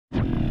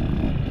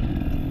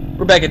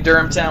We're back at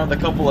Durhamtown with a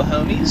couple of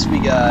homies. We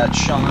got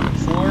Sean on the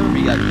floor,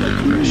 we got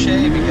Clayton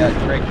Crochet, we got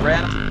Greg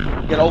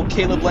Brandt, we got old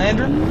Caleb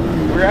Landrum.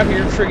 We're out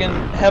here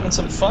friggin' having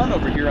some fun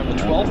over here on the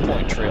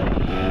 12-point trail.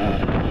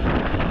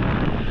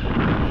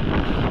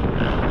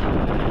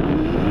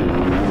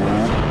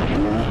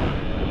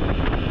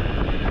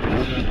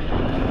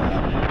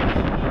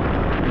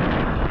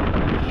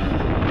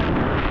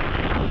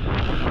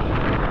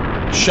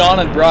 Sean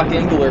and Brock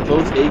Engel are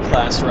both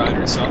A-class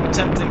riders, so I'm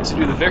attempting to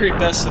do the very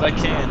best that I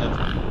can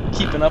of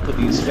keeping up with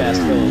these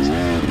fast fellows.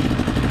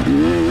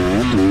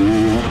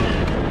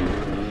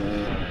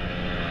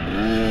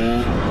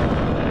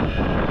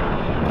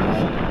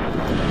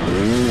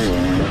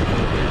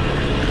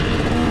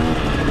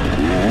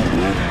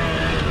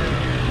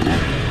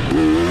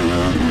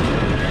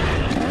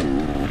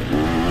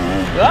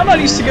 Well, I'm not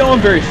used to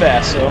going very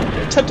fast, so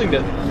I'm attempting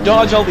to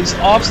dodge all these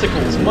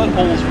obstacles, mud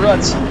holes,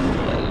 ruts,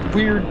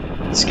 weird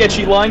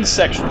sketchy line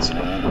sections.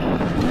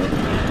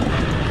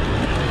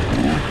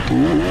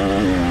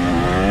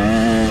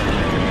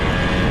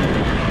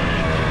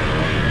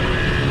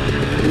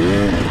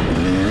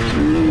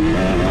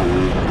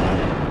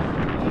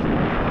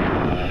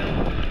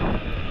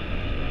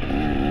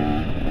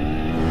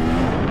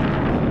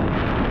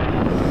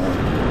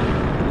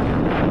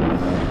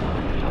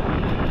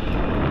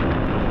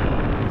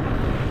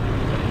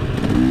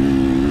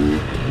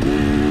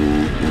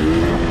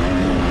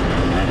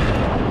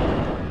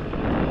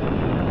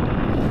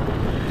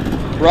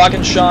 Brock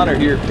and Sean are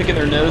here picking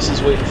their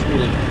noses waiting for me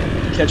to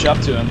catch up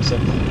to them. So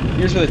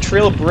here's where the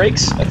trail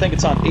breaks. I think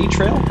it's on A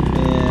trail,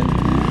 and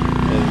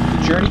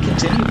the journey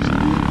continues.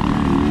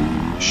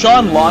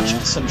 Sean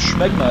launched some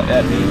schmegma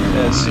at me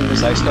as soon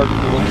as I started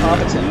to look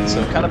competent,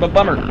 so kind of a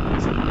bummer.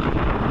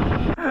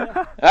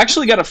 I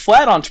actually got a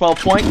flat on 12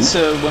 points,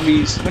 so when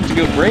we went to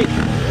go break,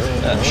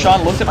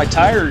 Sean looked at my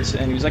tires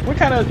and he was like, "What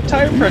kind of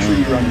tire pressure are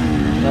you running?"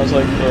 And I was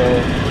like,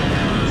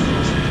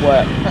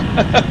 flat.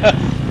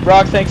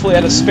 Brock thankfully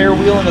had a spare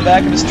wheel in the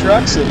back of his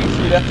truck, so we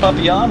threw that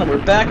puppy on, and we're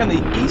back on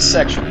the east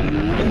section.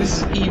 I think this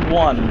is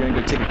E1. We're going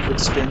to go take a quick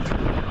spin through.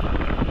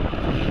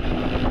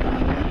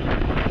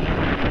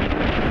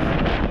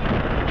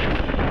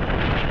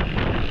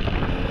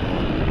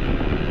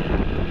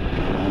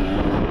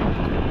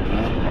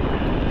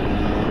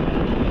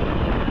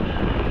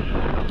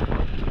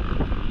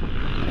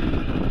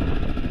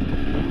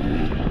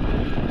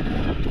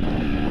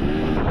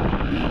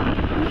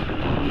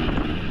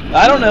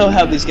 I don't know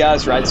how these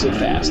guys ride so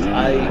fast.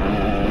 I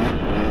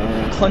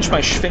clench my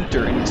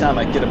sphincter anytime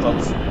I get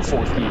above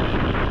 4th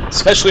gear,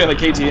 especially on the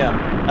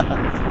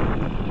KTM.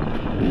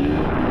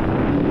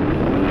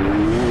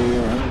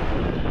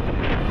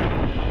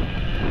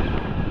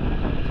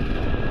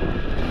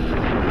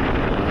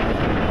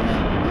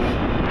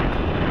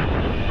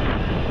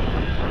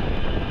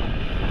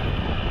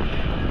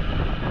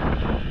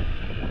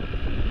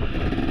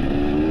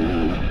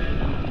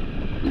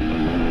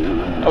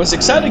 I was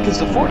excited because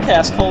the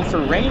forecast called for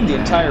rain the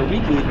entire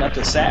week leading up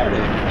to Saturday,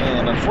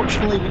 and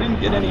unfortunately we didn't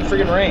get any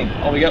friggin' rain.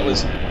 All we got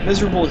was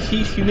miserable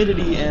heat,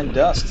 humidity, and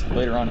dust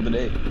later on in the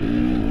day.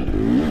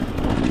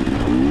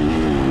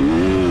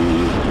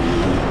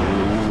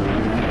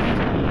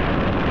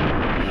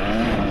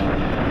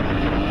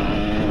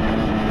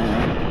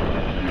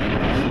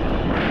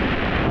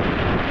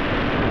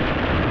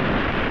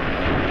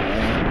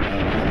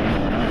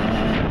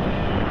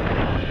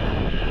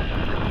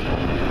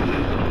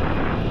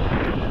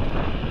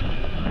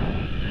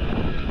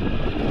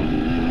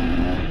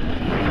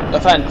 I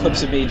find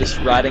clips of me just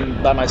riding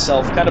by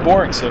myself kind of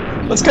boring, so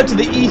let's cut to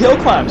the E hill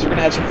climbs. We're going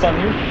to have some fun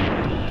here.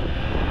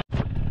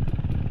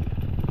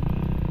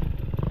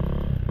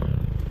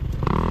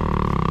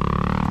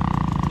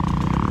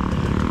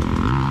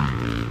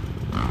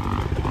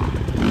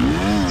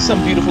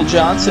 Some beautiful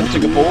Johnson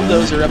took a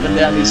bulldozer up and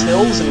down these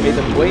hills and made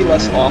them way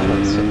less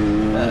awful, so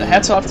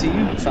hats off to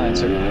you, fine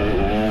sir.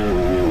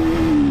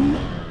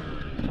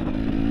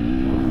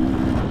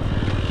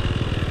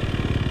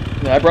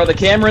 I brought the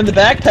camera in the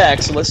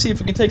backpack, so let's see if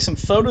we can take some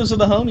photos of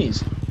the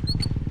homies.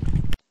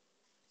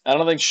 I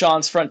don't think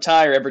Sean's front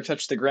tire ever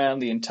touched the ground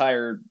the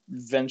entire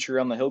venture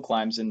on the hill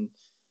climbs, and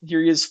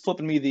here he is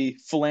flipping me the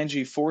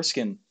phalange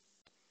foreskin.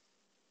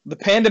 The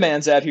Panda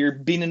Man's out here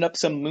beaning up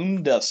some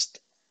moon dust.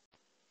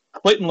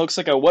 Clayton looks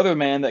like a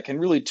weatherman that can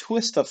really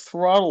twist the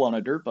throttle on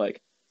a dirt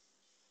bike.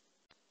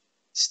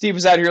 Steve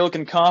was out here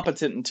looking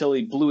competent until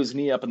he blew his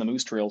knee up in the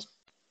moose trails.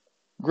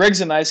 Greg's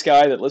a nice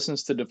guy that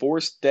listens to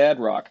divorced dad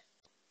rock.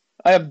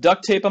 I have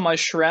duct tape on my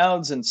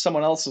shrouds and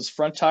someone else's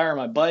front tire on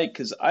my bike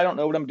because I don't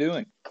know what I'm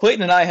doing.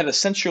 Clayton and I had a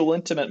sensual,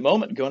 intimate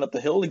moment going up the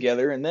hill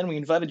together, and then we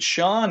invited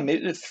Sean,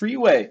 made it a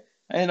three-way.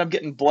 I ended up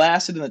getting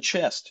blasted in the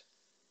chest.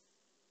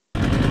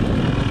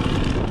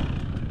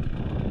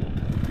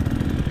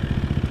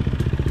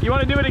 You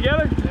want to do it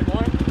together? Same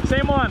one?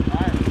 Same one.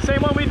 All right.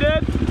 Same one we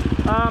did.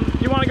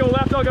 You want to go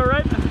left, I'll go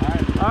right? All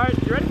right. All right,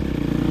 you ready?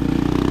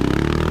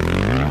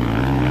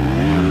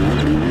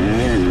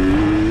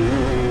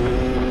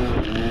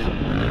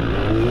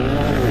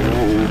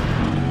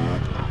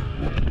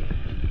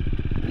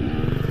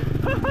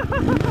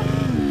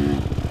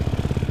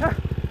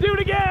 Do it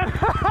again!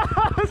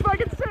 That's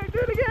fucking sick! Do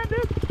it again,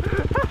 dude!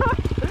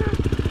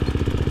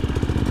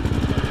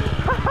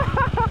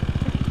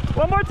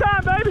 One more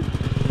time, baby!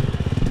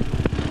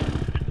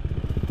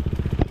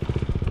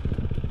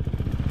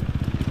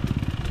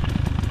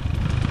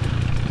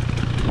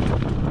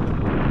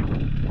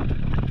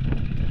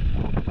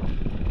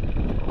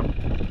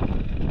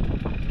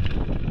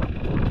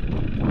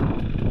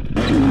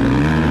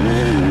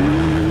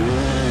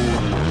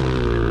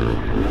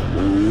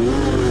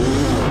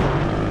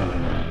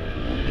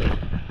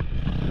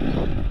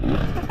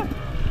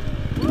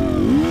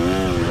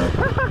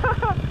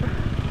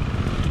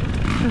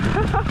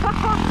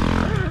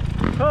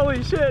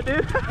 Holy shit,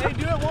 dude. Hey,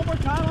 do it one more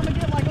time. I'm gonna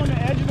get like on the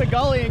edge of the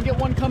gully and get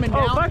one coming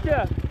down. Oh, fuck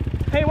yeah.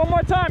 Hey, one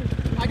more time.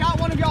 I got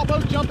one of y'all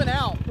both jumping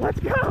out. Let's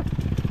go.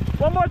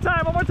 One more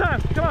time, one more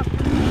time. Come on.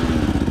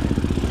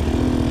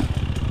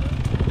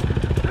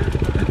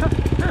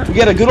 We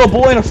got a good old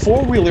boy in a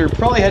four-wheeler.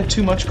 Probably had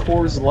too much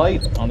Coors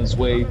Light on his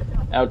way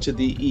out to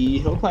the E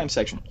hill climb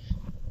section.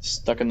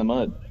 Stuck in the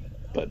mud.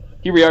 But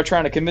here we are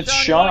trying to convince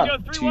Sean,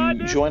 Sean three wide, to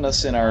dude? join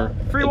us in our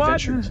Three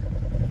wide? adventures.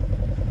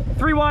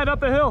 3 wide up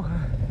the hill.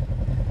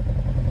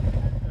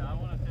 Yeah, I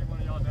want to take one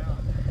of y'all down.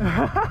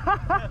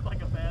 That's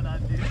like a bad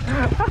idea.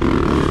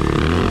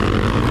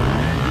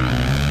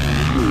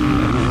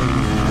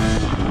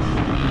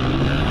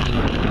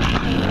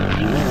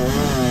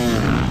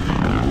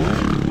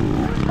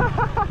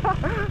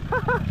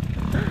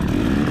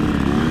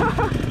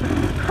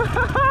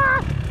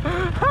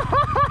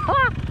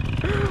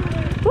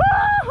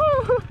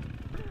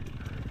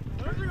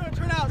 Those are gonna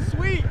turn out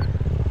sweet.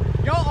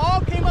 Y'all all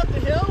came up the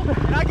hill,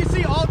 and I can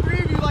see all three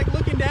of you like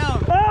looking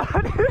down.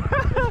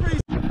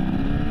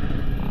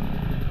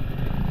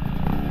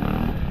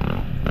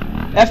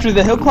 After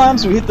the hill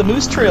climbs, we hit the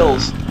moose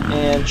trails,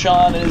 and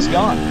Sean is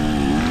gone.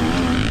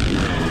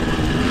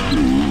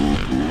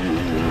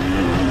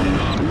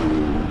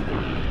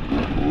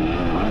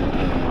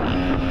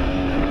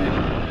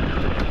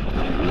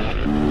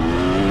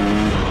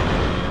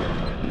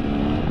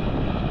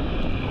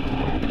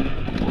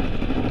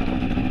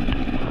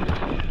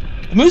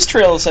 The moose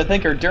trails, I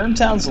think, are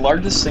Durhamtown's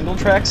largest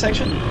single-track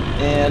section,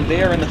 and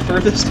they are in the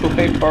furthest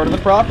away part of the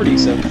property,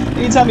 so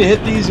anytime you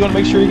hit these, you want to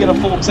make sure you get a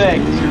full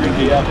tank, because you're going to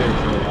be out there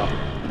for a while.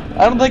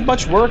 I don't think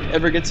much work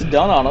ever gets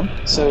done on them,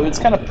 so it's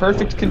kind of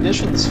perfect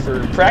conditions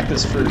for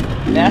practice for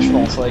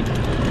nationals like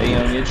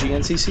Aonia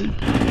GNCC.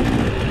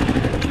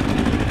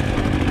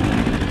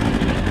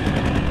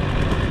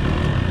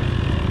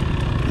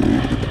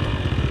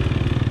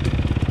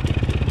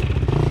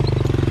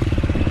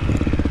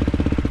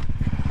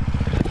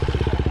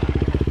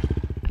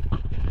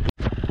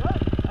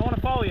 I want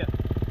to follow you.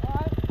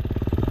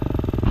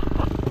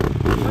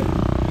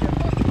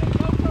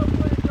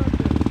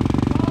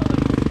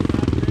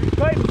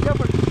 Wait, go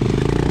for it.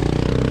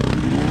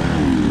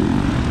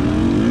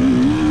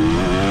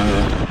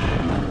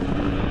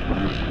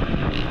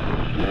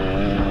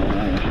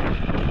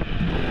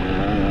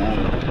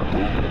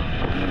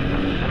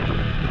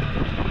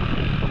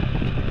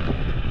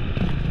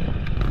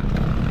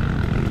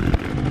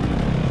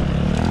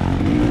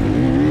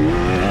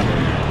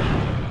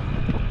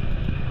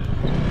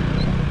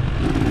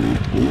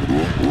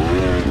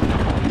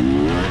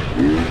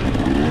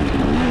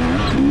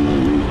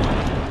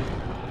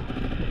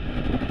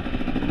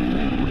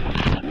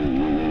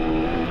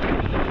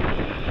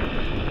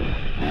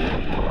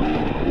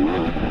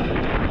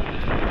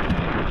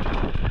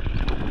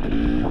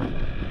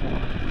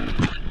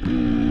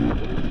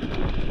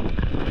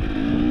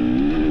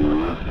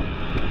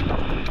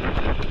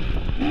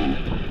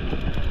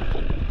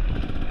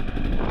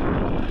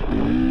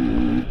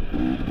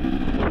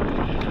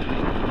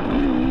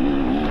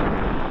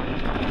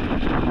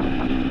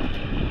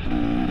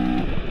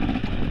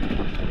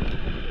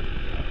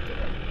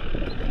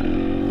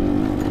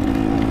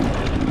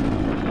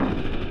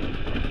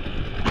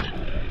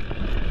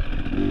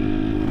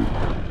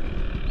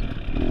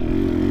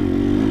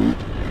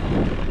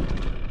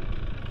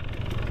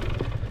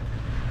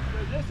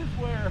 This is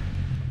where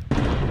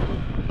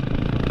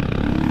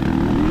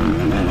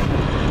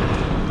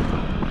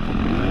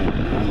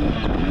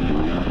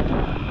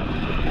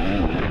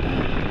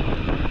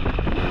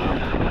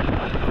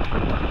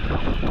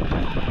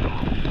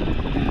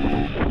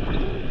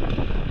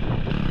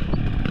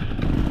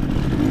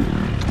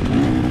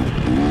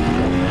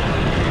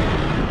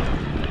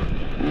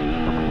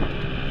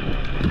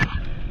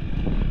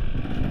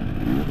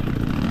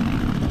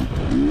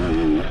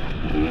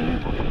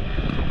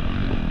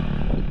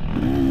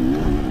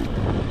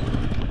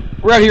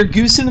We're out here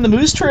goosing in the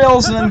moose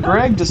trails, and then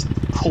Greg just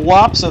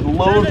plops a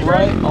load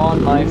right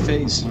on my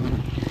face.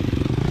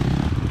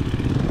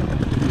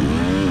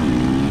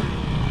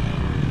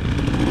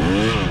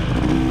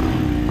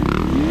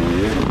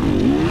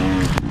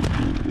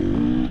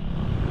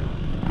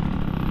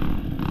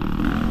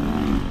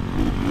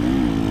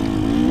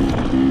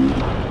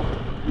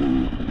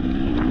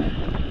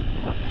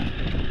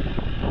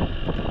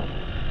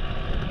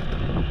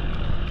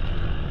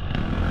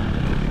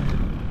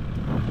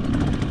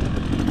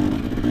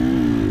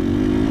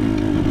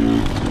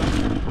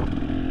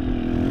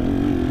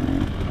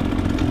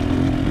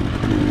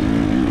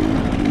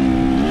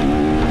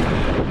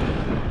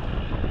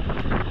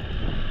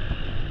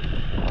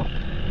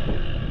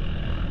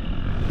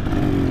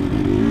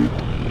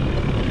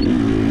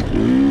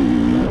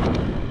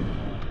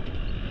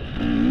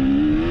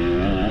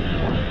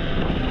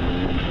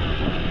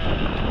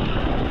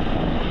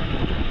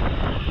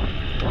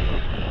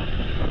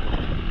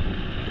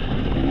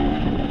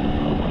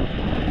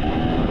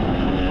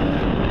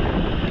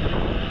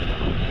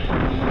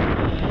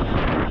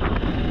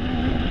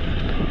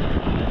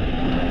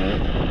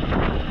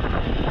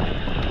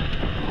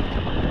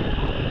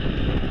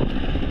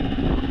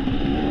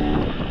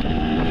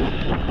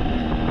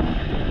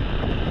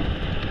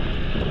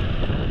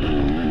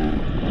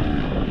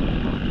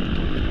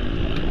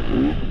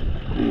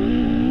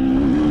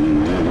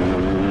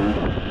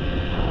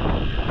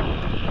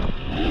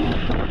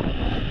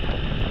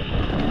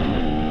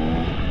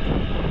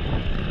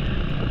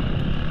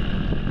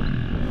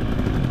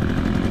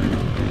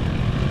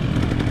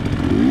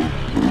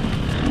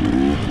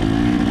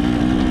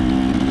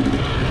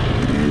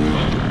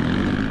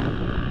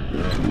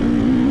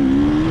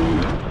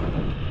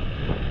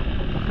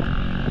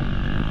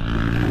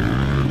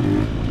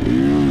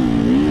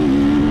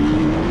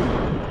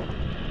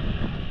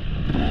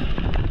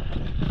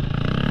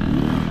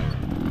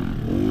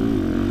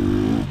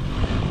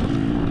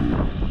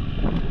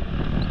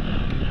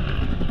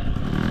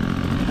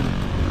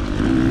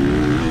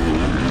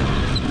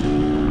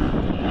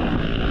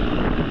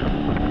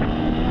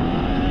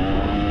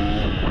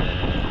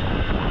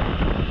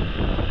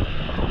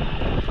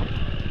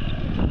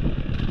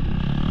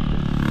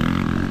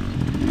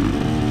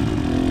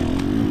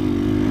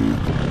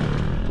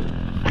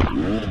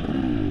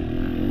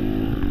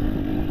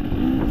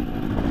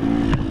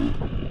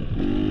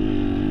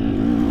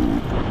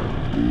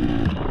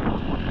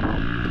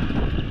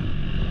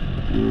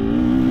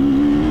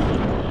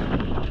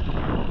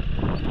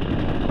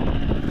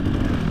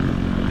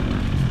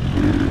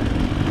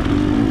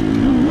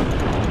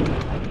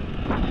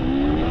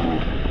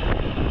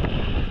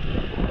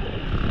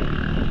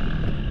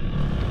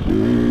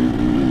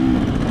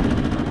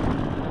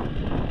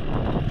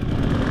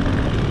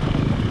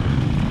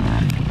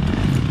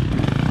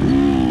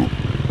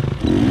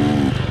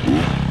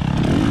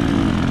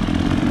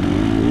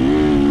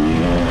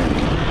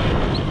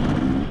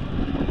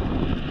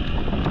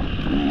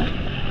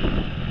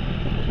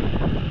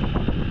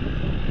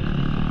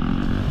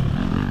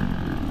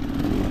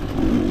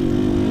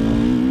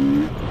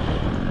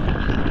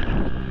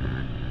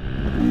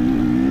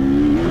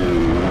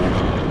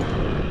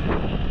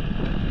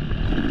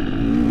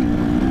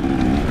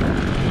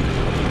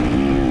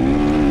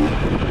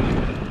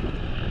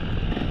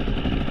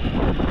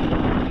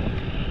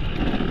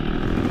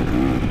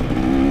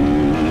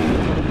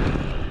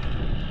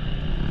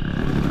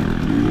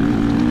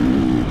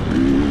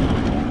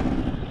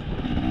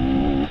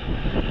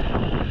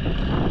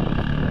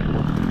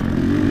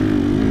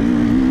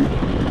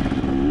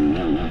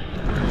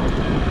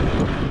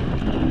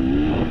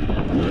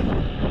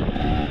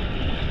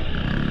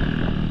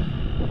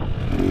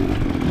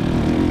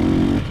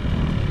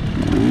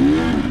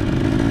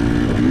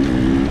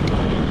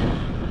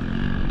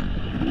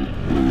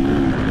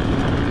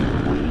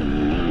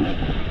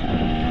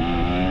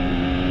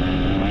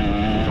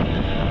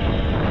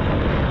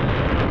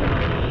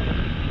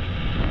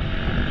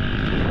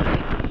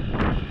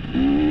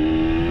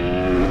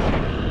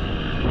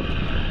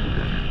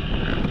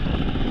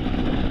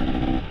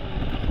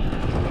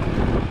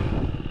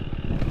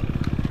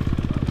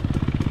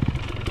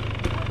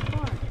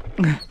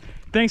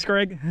 Thanks,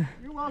 Greg.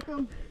 You're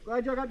welcome.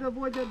 Glad y'all got to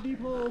avoid that deep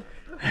hole.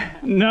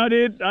 No,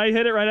 dude, I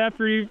hit it right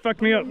after you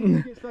fucked me up.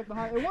 You get stuck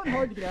behind. It wasn't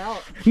hard to get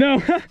out.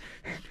 No,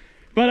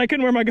 but I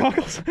couldn't wear my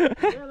goggles. Yeah,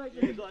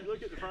 He's like,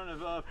 look at the front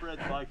of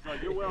Fred's bike. He's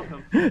like, you're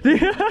welcome.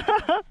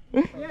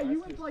 yeah,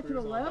 you went like to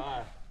the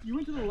left. You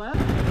went to the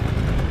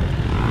left.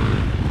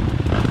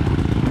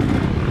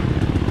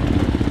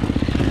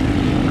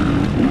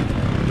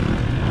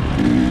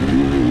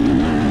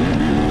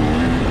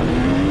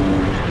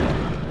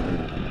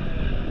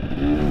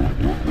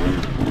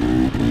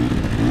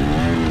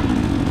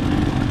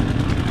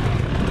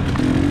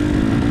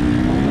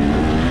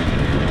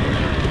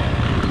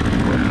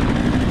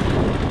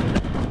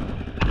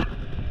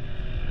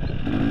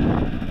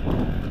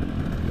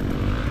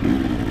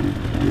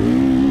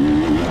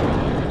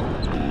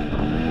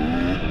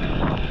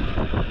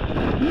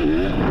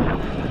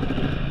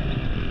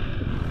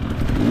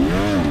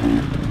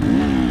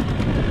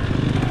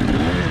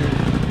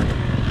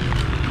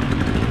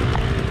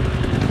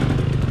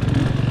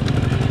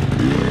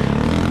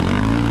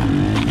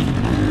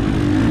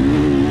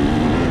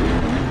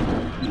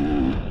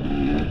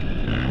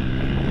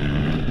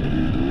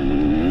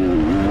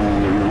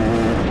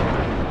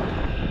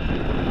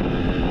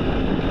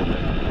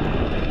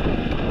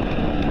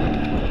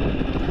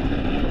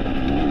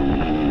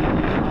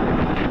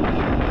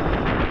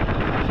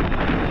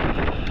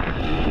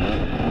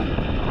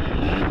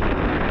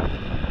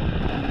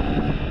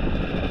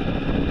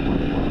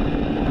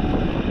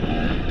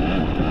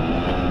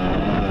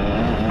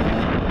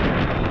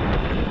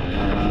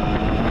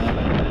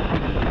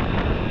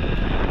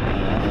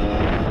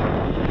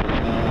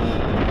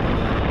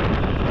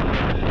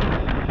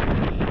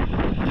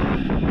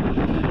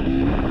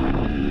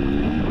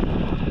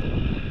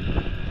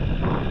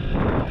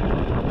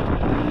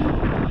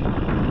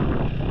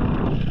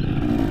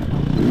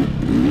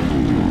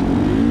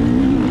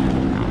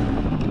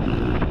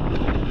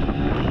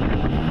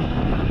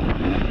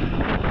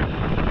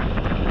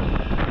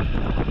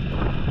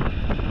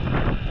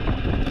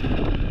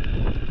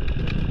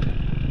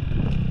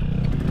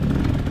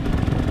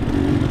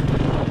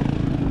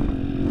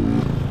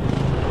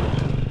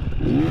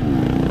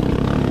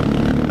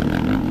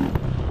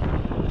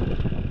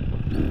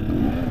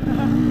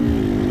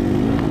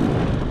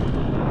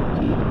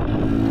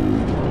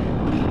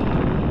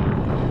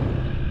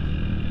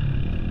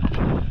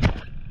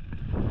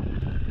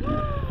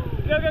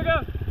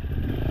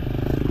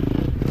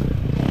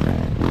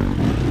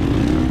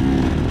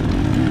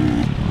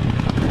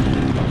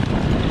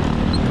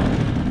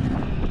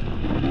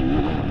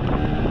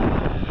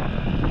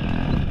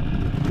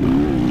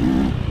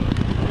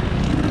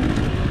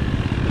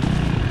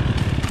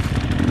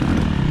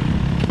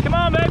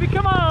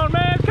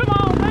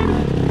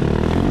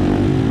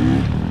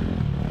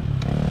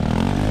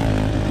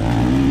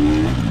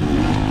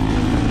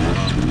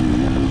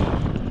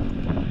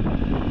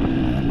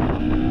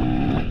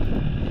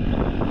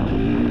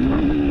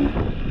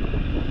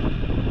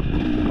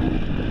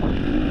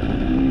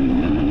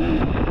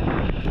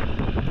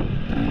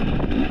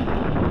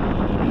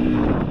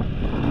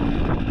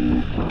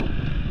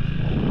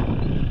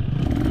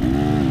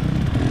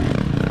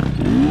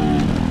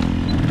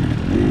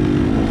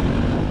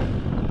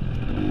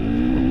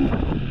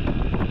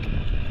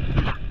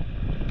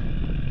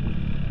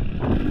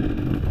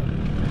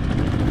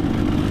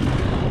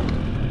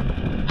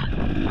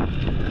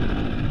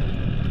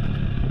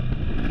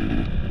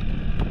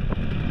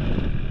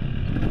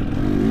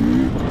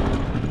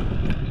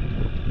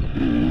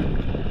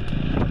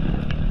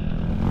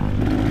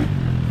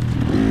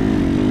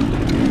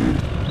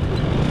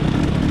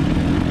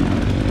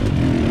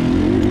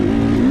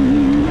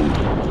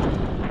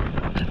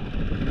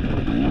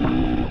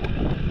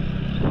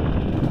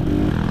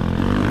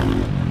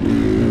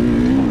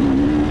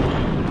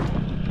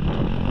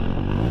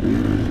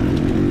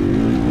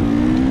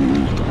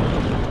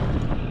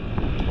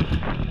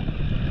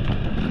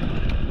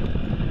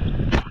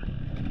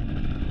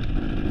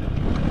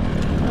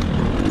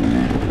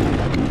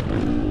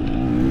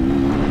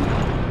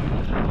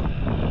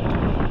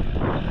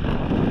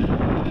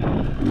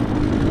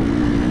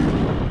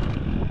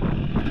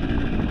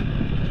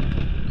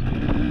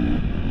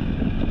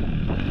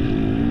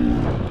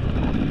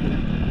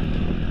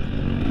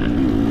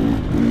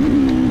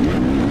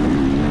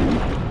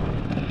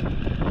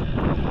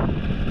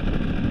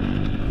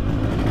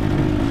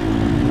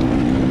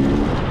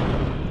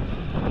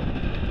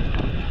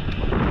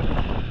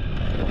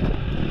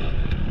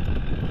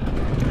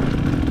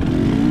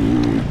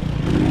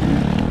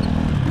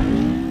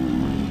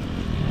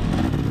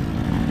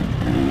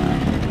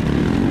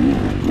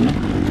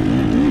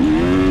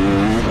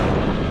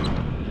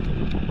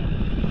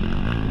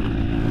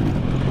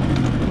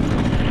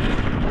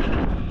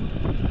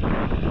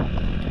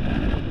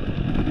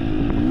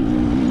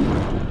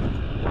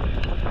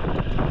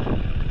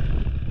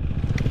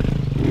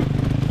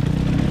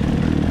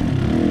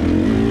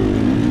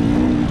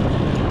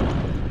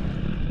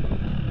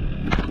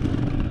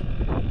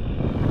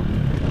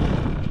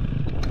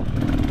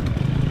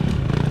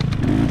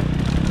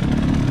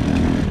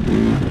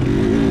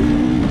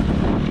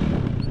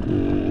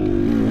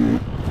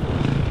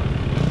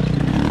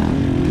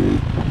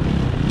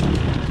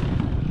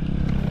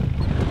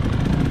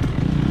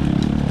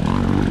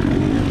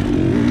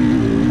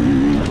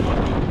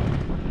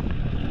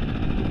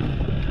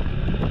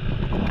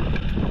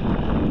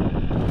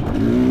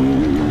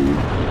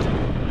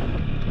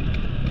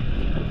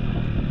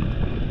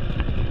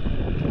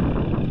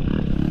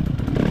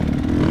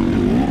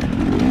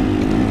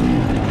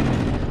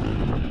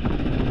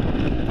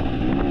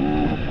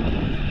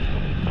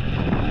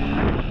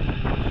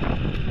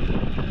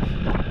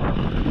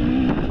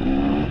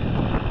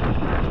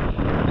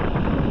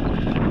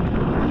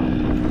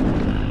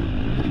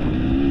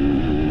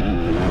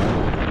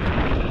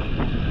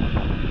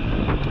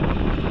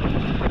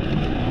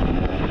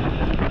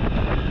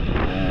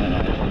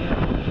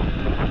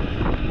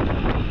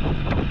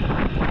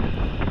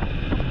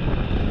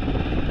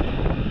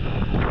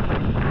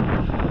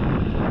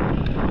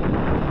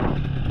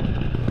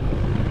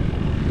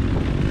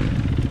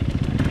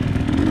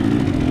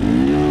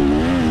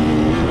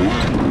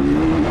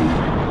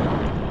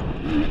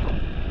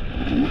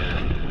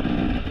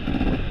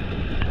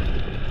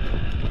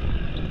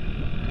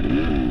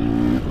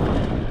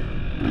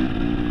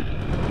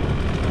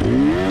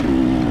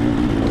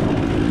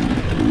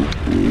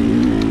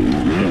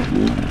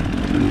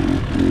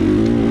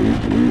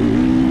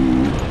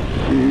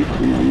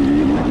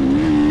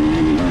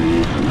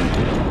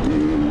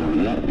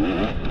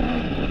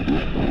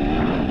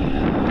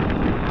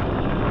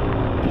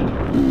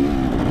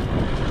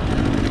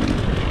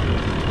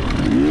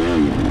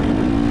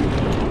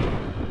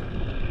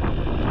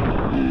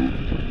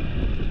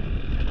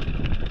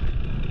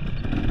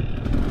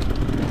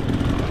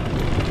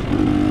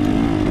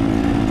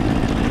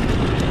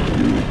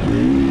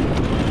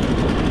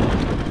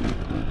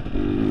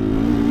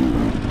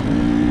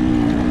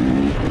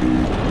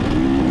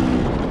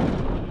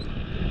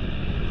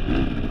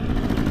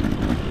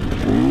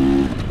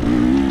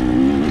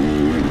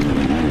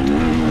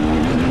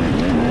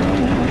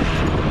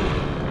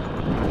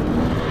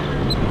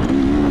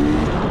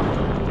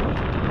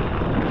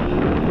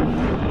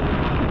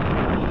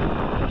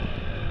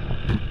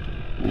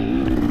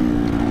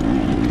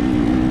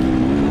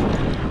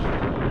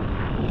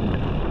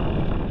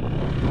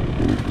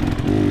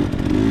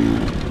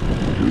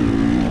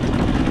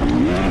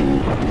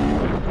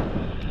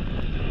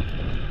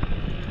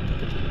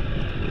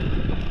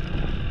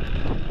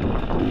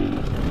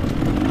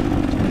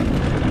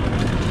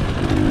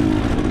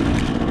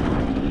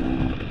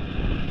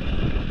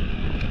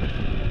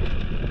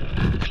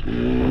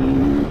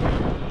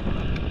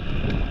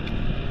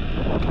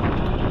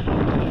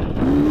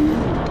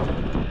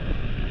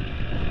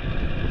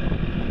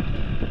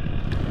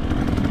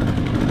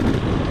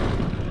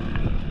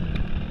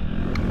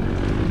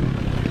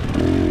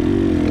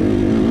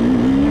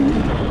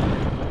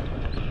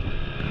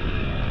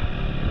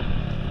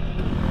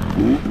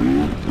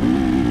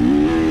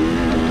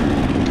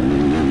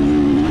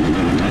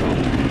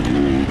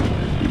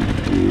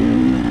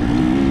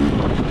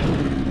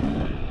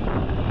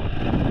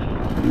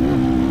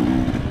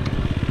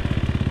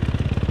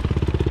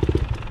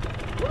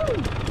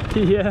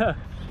 Yeah.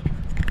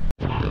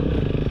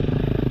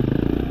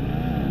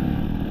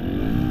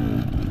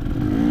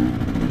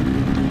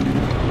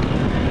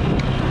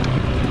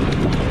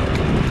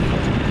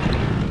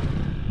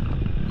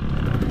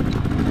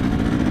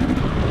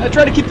 I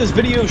tried to keep this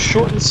video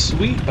short and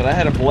sweet, but I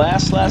had a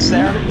blast last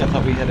Saturday. I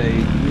thought we had a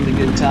really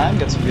good time,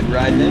 got some good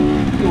riding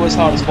in. It was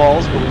hot as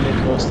balls, but we made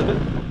the most of it.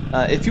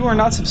 If you are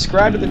not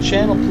subscribed to the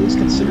channel, please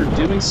consider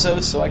doing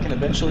so I can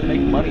eventually make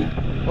money.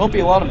 It won't be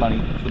a lot of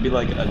money. It'll be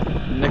like a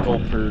nickel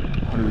per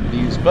 100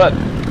 views, but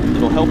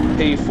it'll help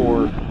pay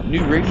for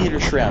new radiator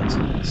shrouds.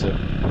 So,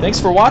 thanks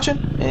for watching,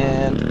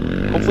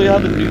 and hopefully I'll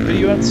have a new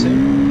video out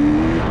soon.